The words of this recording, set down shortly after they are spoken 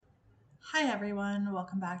Hi, everyone.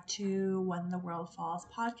 Welcome back to When the World Falls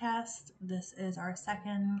podcast. This is our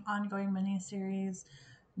second ongoing mini series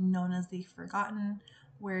known as The Forgotten,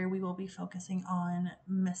 where we will be focusing on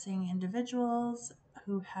missing individuals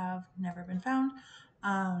who have never been found.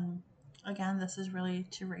 Again, this is really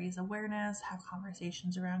to raise awareness, have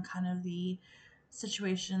conversations around kind of the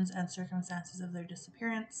situations and circumstances of their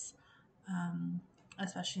disappearance. Um,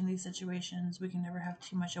 Especially in these situations, we can never have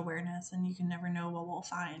too much awareness and you can never know what we'll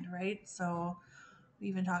find, right? So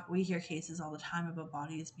we hear cases all the time about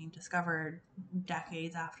bodies being discovered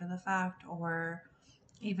decades after the fact, or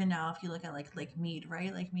even now, if you look at like Lake Mead,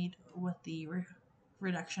 right? Lake Mead with the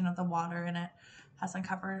reduction of the water in it has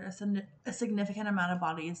uncovered a significant amount of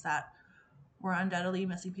bodies that were undoubtedly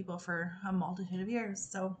missing people for a multitude of years.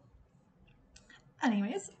 So,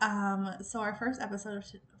 so our first episode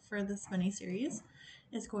for this mini series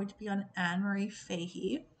is going to be on Anne Marie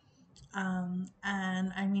Fahey. And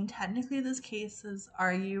I mean, technically, this case is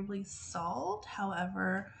arguably solved.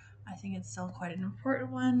 However, I think it's still quite an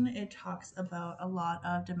important one. It talks about a lot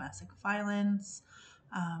of domestic violence,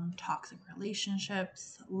 toxic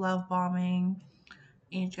relationships, love bombing,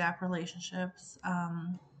 age gap relationships,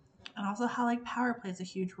 and also how like power plays a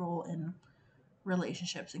huge role in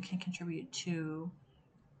relationships and can contribute to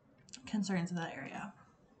concerns in that area.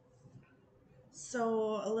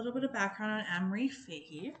 So, a little bit of background on Anne Marie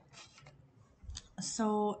Fahey.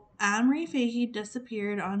 So Anne Marie Fahey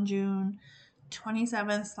disappeared on June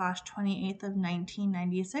 27th/28th of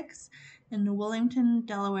 1996 in Wilmington,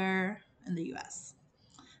 Delaware, in the U.S.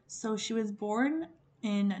 So she was born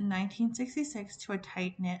in 1966 to a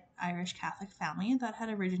tight-knit Irish Catholic family that had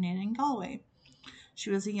originated in Galway. She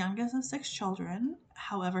was the youngest of 6 children.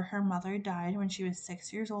 However, her mother died when she was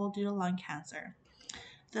 6 years old due to lung cancer.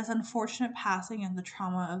 This unfortunate passing and the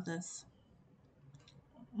trauma of the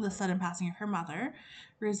sudden passing of her mother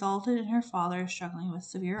resulted in her father struggling with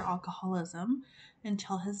severe alcoholism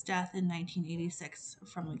until his death in 1986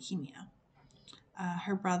 from leukemia.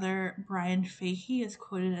 Her brother, Brian Fahey, is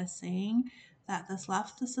quoted as saying that this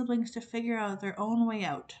left the siblings to figure out their own way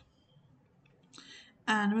out.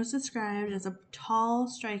 Anne was described as a tall,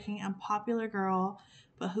 striking, and popular girl,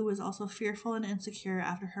 but who was also fearful and insecure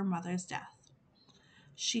after her mother's death.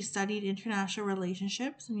 She studied international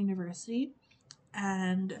relationships in university,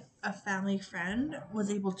 and a family friend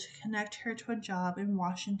was able to connect her to a job in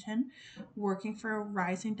Washington working for a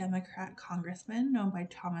rising Democrat congressman known by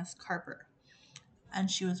Thomas Carper.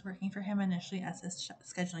 And she was working for him initially as his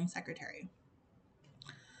scheduling secretary.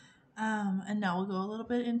 And now we'll go a little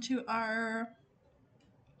bit into our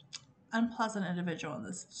unpleasant individual in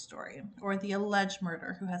this story, or the alleged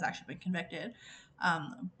murderer who has actually been convicted.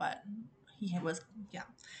 But he was, yeah.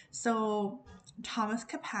 So Thomas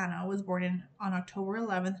Capano was born on October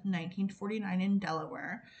 11th, 1949 in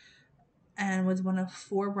Delaware, and was one of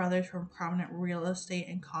 4 brothers from a prominent real estate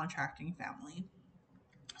and contracting family.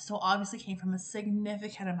 So obviously came from a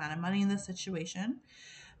significant amount of money in this situation,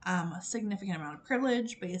 a significant amount of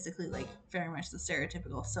privilege, basically like very much the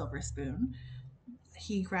stereotypical silver spoon.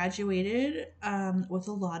 He graduated with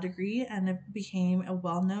a law degree and became a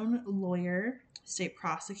well-known lawyer, state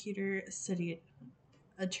prosecutor, city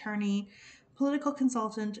attorney, political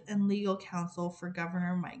consultant, and legal counsel for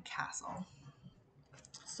Governor Mike Castle.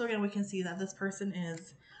 So again, we can see that this person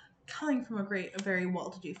is coming from a very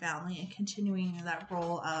well-to-do family and continuing that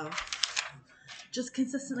role of just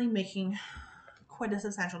consistently making quite a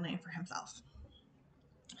substantial name for himself.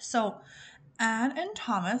 So Anne and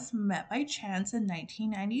Thomas met by chance in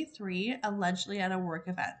 1993, allegedly at a work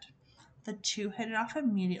event. The two hit it off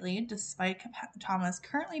immediately, despite Thomas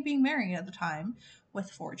currently being married at the time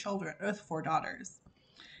with 4 daughters.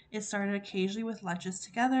 It started occasionally with lunches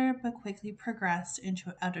together, but quickly progressed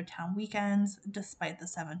into out-of-town weekends, despite the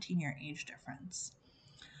 17-year age difference.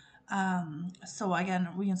 So again,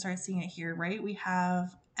 we can start seeing it here, right? We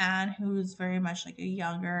have Anne, who's very much like a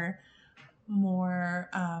younger,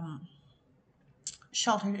 more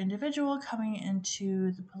sheltered individual coming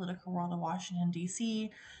into the political world of Washington,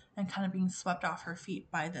 D.C., and kind of being swept off her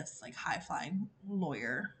feet by this like high-flying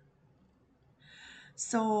lawyer.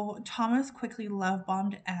 So Thomas quickly love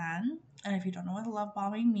bombed Anne, and if you don't know what love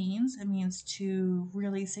bombing means, it means to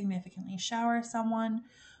really significantly shower someone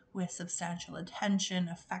with substantial attention,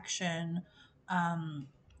 affection,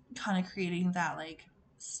 kind of creating that like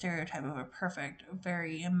stereotype of a perfect,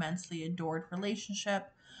 very immensely adored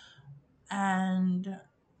relationship. And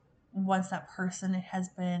once that person has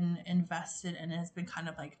been invested and has been kind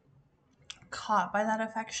of like caught by that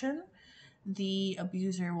affection, the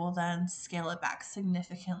abuser will then scale it back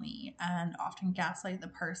significantly and often gaslight the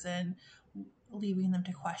person, leaving them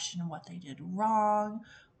to question what they did wrong,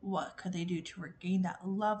 what could they do to regain that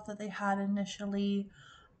love that they had initially.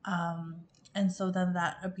 Um, and so then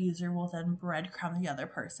that abuser will then breadcrumb the other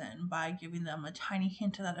person by giving them a tiny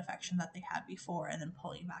hint of that affection that they had before and then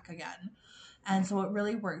pulling back again. And so it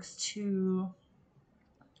really works to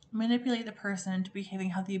manipulate the person to behaving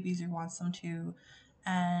how the abuser wants them to,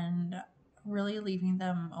 and really leaving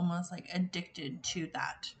them almost like addicted to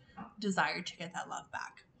that desire to get that love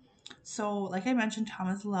back. So, like I mentioned,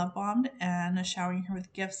 Thomas love bombed Anne, showering her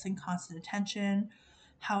with gifts and constant attention.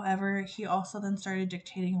 However, he also then started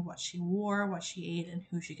dictating what she wore, what she ate, and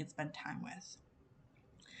who she could spend time with.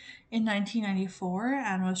 In 1994,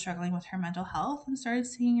 Anne was struggling with her mental health and started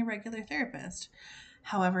seeing a regular therapist.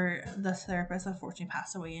 However, the therapist unfortunately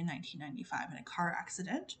passed away in 1995 in a car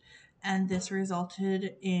accident, and this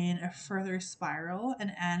resulted in a further spiral,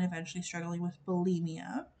 and Anne eventually struggling with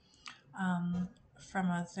bulimia. Um, from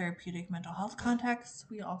a therapeutic mental health context,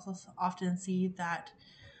 we also often see that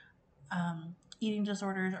eating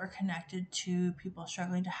disorders are connected to people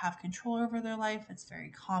struggling to have control over their life. It's very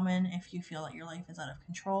common if you feel that your life is out of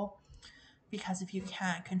control, because if you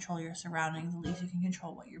can't control your surroundings, at least you can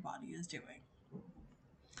control what your body is doing.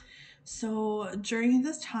 So during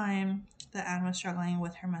this time that Anne was struggling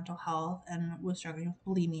with her mental health and was struggling with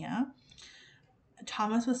bulimia,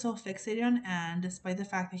 Thomas was so fixated on Anne despite the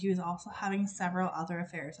fact that he was also having several other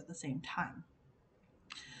affairs at the same time.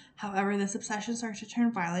 However, this obsession started to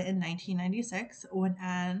turn violent in 1996 when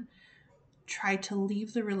Anne tried to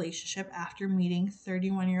leave the relationship after meeting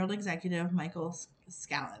 31-year-old executive Michael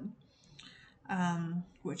Scallon,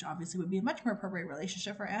 which obviously would be a much more appropriate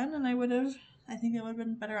relationship for Anne, and I think it would have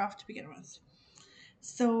been better off to begin with.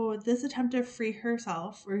 So this attempt to free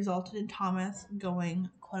herself resulted in Thomas going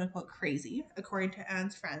quote-unquote crazy, according to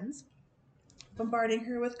Anne's friends, bombarding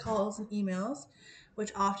her with calls and emails,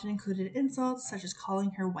 which often included insults such as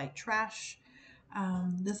calling her white trash.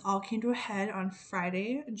 This all came to a head on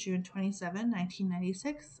Friday, June 27,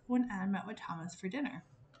 1996, when Anne met with Thomas for dinner.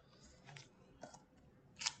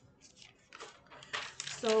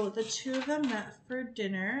 So the two of them met for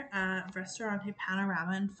dinner at Restaurante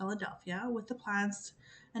Panorama in Philadelphia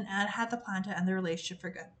and Anne had the plan to end the relationship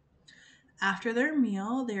for good. After their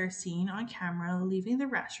meal, they are seen on camera leaving the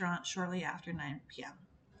restaurant shortly after 9 p.m.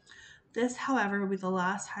 This, however, would be the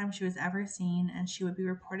last time she was ever seen, and she would be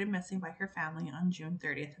reported missing by her family on June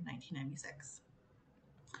 30th of 1996.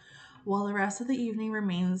 While the rest of the evening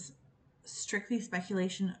remains strictly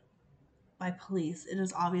speculation by police, it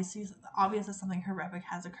is obvious that something horrific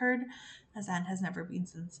has occurred, as Anne has never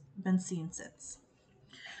been seen since.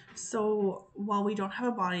 So while we don't have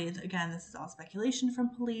a body, again, this is all speculation from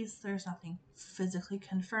police. There's nothing physically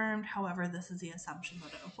confirmed. However, this is the assumption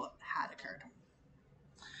of what had occurred.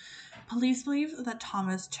 Police believe that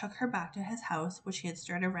Thomas took her back to his house, which he had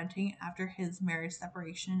started renting after his marriage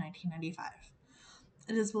separation in 1995.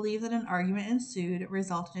 It is believed that an argument ensued,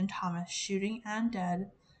 resulted in Thomas shooting Anne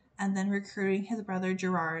dead, and then recruiting his brother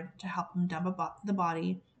Gerard to help him dump the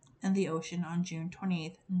body in the ocean on June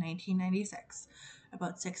 28, 1996,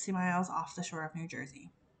 about 60 miles off the shore of New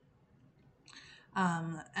Jersey.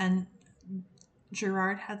 And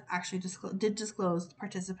Gerard had actually disclosed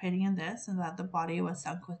participating in this, and that the body was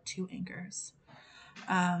sunk with 2 anchors.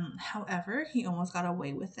 However, he almost got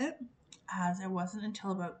away with it, as it wasn't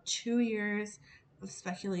until about 2 years of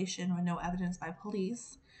speculation with no evidence by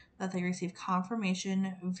police that they received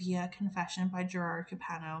confirmation via confession by Gerard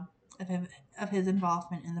Capano of his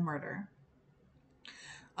involvement in the murder.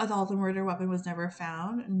 Although the murder weapon was never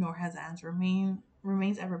found, nor has Anne's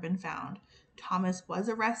remains ever been found, Thomas was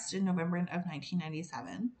arrested in November of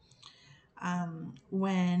 1997.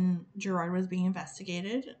 When Gerard was being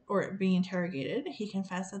interrogated, he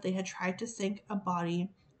confessed that they had tried to sink a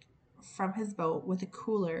body from his boat with a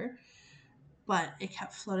cooler, but it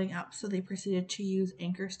kept floating up, so they proceeded to use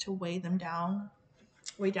anchors to weigh down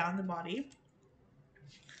the body,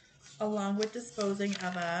 along with disposing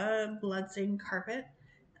of a bloodstained carpet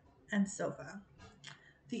and sofa.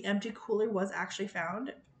 The empty cooler was actually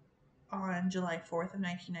found on July 4th of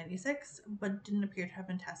 1996, but didn't appear to have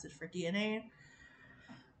been tested for DNA.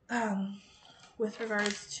 With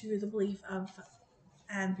regards to the belief of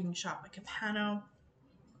Anne being shot by Capano,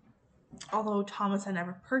 although Thomas had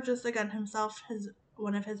never purchased the gun himself,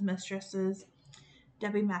 one of his mistresses,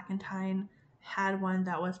 Debbie McIntyre, had one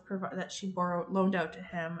that she loaned out to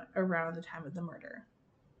him around the time of the murder.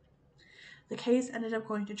 The case ended up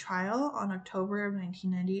going to trial on October of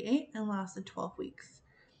 1998 and lasted 12 weeks.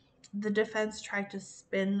 The defense tried to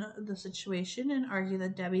spin the situation and argue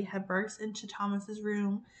that Debbie had burst into Thomas's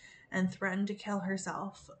room and threatened to kill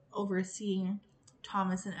herself over seeing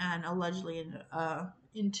Thomas and Anne allegedly in an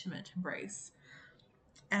intimate embrace.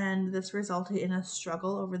 and this resulted in a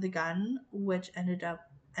struggle over the gun, which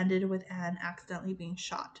ended with Anne accidentally being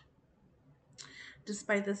shot.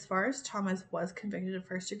 Despite this farce, Thomas was convicted of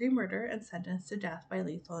first-degree murder and sentenced to death by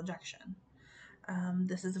lethal injection.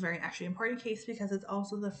 This is a very actually important case because it's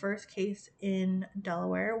also the first case in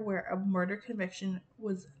Delaware where a murder conviction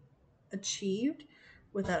was achieved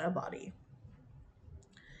without a body.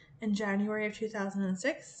 In January of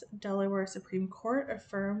 2006, Delaware Supreme Court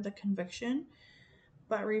affirmed the conviction,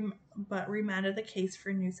 but remanded the case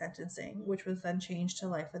for new sentencing, which was then changed to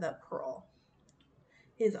life without parole.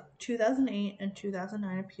 His 2008 and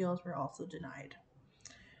 2009 appeals were also denied.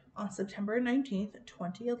 On September 19th,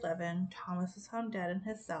 2011, Thomas was found dead in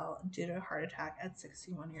his cell due to a heart attack at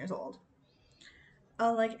 61 years old.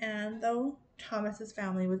 Unlike Anne, though, Thomas's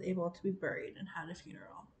family was able to be buried and had a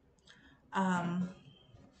funeral.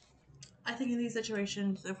 I think in these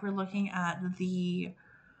situations, if we're looking at the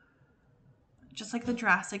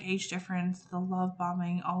drastic age difference, the love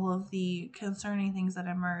bombing, all of the concerning things that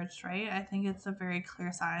emerged, right? I think it's a very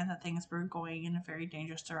clear sign that things were going in a very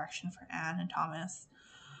dangerous direction for Anne and Thomas.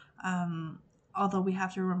 Although we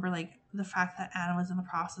have to remember, the fact that Anne was in the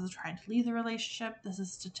process of trying to leave the relationship, this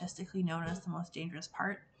is statistically known as the most dangerous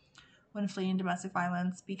part when fleeing domestic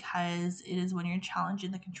violence, because it is when you're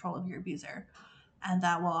challenging the control of your abuser. And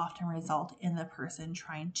that will often result in the person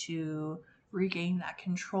trying to regain that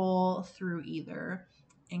control through either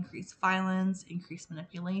increased violence, increased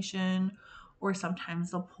manipulation, or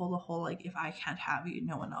sometimes they'll pull the whole, if I can't have you,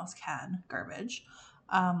 no one else can garbage.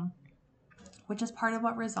 Which is part of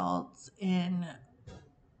what results in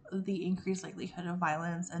the increased likelihood of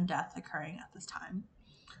violence and death occurring at this time.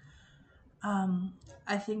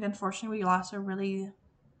 I think, unfortunately, we lost a really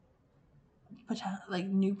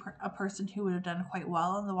a person who would have done quite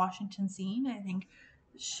well in the Washington scene. I think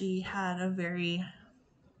she had a very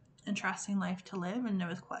interesting life to live, and it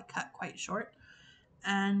was cut quite short.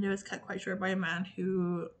 And it was cut quite short by a man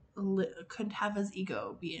who couldn't have his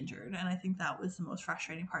ego be injured. And I think that was the most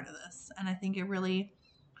frustrating part of this. And I think it really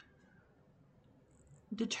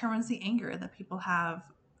determines the anger that people have,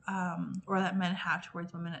 or that men have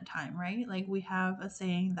towards women at time, right? We have a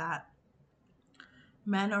saying that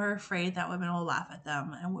men are afraid that women will laugh at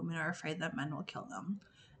them, and women are afraid that men will kill them.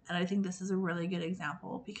 And I think this is a really good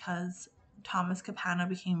example, because Thomas Capanna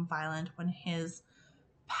became violent when his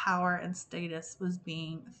power and status was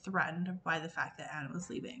being threatened by the fact that Anne was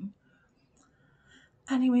leaving.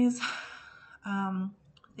 Anyways,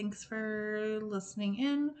 thanks for listening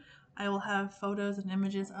in. I will have photos and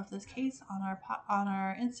images of this case on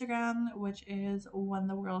our Instagram, which is When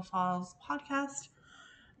the World Falls Podcast.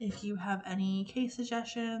 If you have any case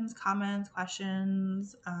suggestions, comments,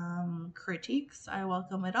 questions, critiques, I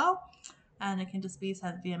welcome it all. And it can just be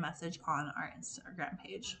sent via message on our Instagram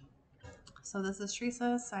page. So this is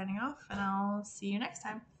Teresa signing off, and I'll see you next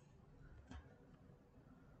time.